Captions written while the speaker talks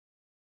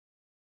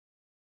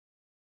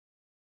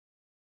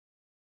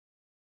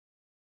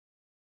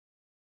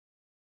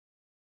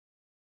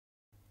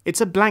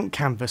It's a blank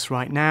canvas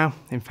right now.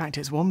 In fact,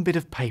 it's one bit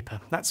of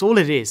paper. That's all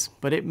it is,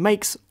 but it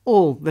makes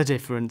all the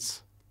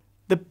difference.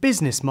 The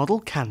business model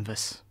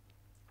canvas.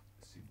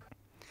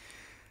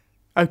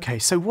 Okay,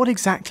 so what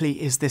exactly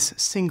is this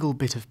single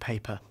bit of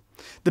paper?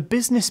 The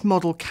business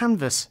model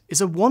canvas is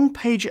a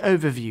one-page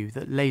overview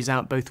that lays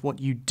out both what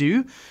you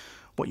do,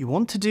 what you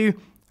want to do,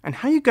 and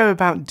how you go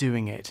about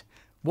doing it.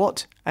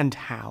 What and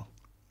how.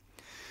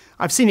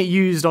 I've seen it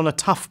used on a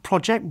tough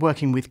project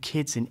working with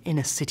kids in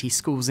inner city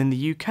schools in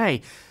the UK.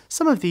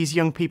 Some of these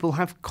young people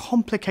have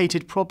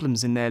complicated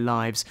problems in their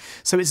lives,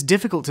 so it's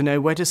difficult to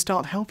know where to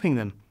start helping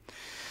them.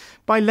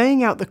 By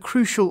laying out the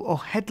crucial or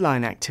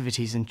headline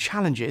activities and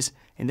challenges,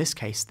 in this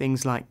case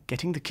things like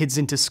getting the kids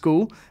into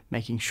school,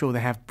 making sure they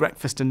have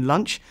breakfast and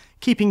lunch,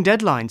 keeping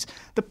deadlines,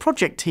 the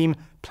project team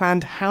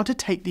planned how to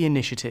take the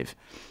initiative.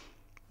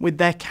 With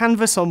their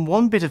canvas on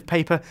one bit of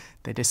paper,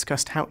 they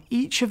discussed how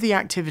each of the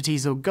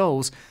activities or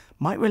goals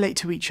might relate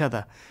to each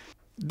other.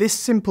 This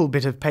simple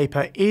bit of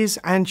paper is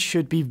and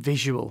should be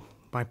visual.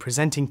 By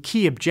presenting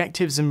key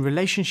objectives and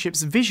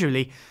relationships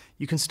visually,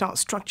 you can start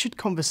structured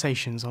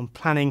conversations on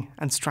planning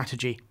and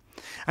strategy.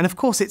 And of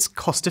course, it's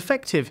cost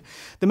effective.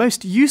 The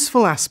most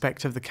useful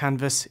aspect of the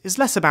canvas is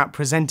less about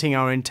presenting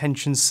our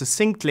intentions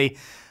succinctly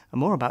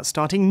and more about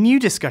starting new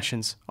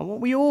discussions on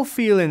what we all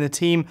feel in the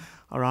team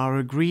are our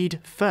agreed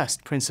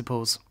first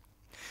principles.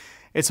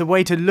 It's a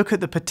way to look at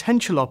the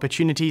potential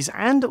opportunities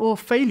and/or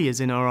failures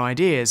in our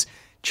ideas,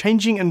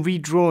 changing and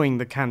redrawing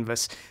the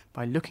canvas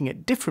by looking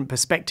at different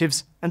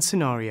perspectives and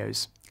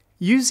scenarios.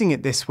 Using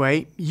it this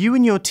way, you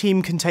and your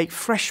team can take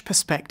fresh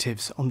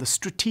perspectives on the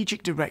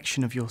strategic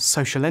direction of your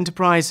social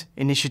enterprise,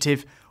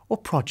 initiative, or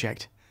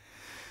project.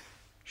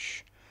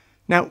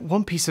 Now,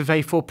 one piece of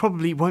A4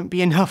 probably won't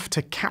be enough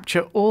to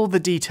capture all the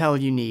detail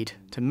you need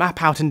to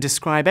map out and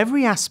describe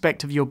every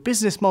aspect of your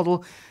business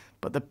model,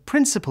 but the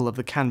principle of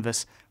the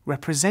canvas,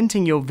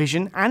 representing your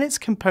vision and its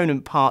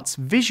component parts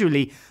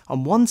visually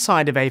on one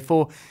side of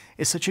A4,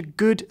 is such a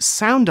good,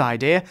 sound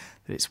idea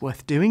that it's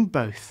worth doing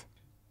both.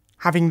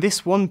 Having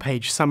this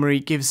one-page summary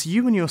gives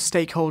you and your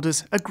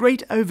stakeholders a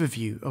great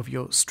overview of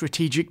your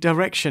strategic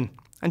direction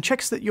and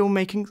checks that you're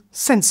making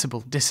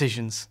sensible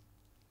decisions.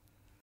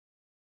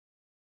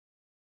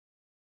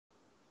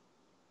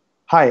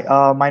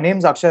 Hi, my name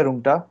is Akshay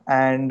Rungta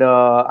and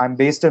I'm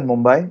based in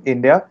Mumbai,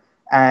 India.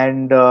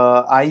 And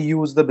I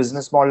use the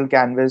business model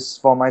canvas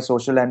for my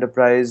social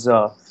enterprise,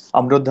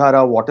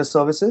 Amrutdhara Water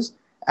Services.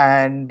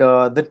 And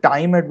the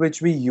time at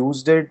which we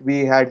used it,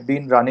 we had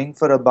been running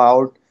for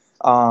about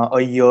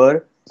a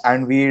year,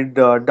 and we'd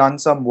done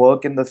some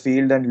work in the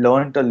field and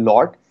learned a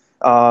lot.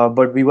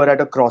 But we were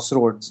at a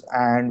crossroads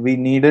and we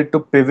needed to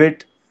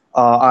pivot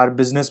our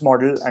business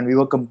model, and we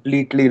were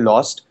completely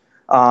lost.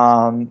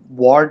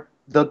 What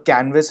the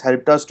canvas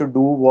helped us to do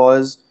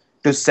was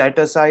to set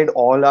aside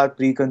all our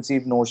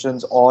preconceived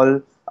notions, all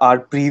our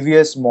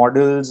previous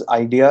models,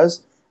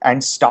 ideas,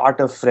 and start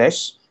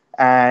afresh.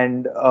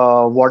 And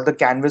what the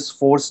canvas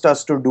forced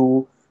us to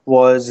do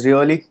was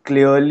really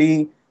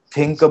clearly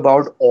think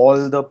about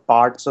all the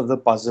parts of the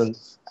puzzle.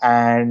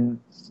 And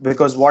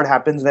because what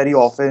happens very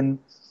often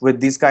with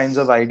these kinds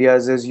of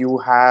ideas is you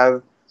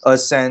have a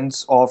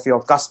sense of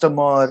your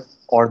customer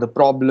or the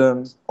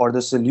problem or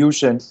the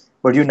solution,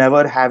 but you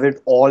never have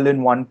it all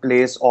in one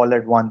place all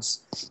at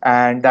once.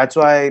 And that's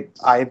why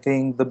I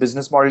think the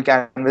business model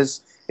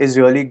canvas is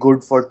really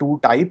good for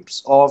two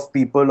types of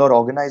people or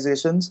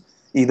organizations,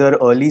 either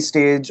early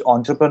stage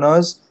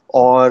entrepreneurs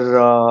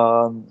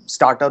or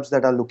startups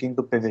that are looking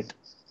to pivot.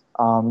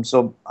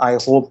 So I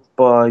hope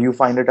you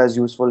find it as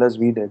useful as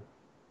we did.